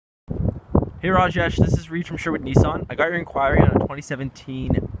Hey Rajesh, this is Reed from Sherwood Nissan. I got your inquiry on a 2017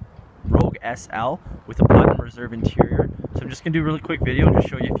 Rogue SL with a Platinum Reserve interior. So I'm just going to do a really quick video and just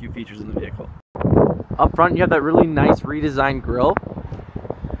show you a few features in the vehicle. Up front you have that really nice redesigned grille,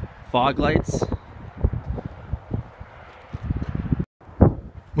 fog lights.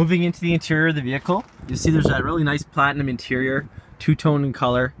 Moving into the interior of the vehicle, you see there's that really nice platinum interior, two-tone in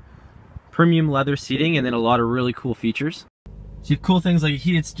color, premium leather seating, and then a lot of really cool features. So you have cool things like a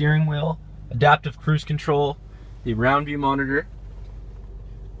heated steering wheel, adaptive cruise control, the round view monitor,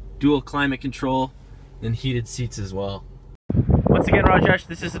 dual climate control, and heated seats as well. Once again, Rajesh,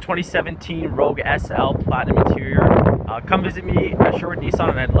 this is the 2017 Rogue SL Platinum Interior. Come visit me at Sherwood Nissan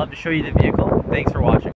and I'd love to show you the vehicle. Thanks for watching.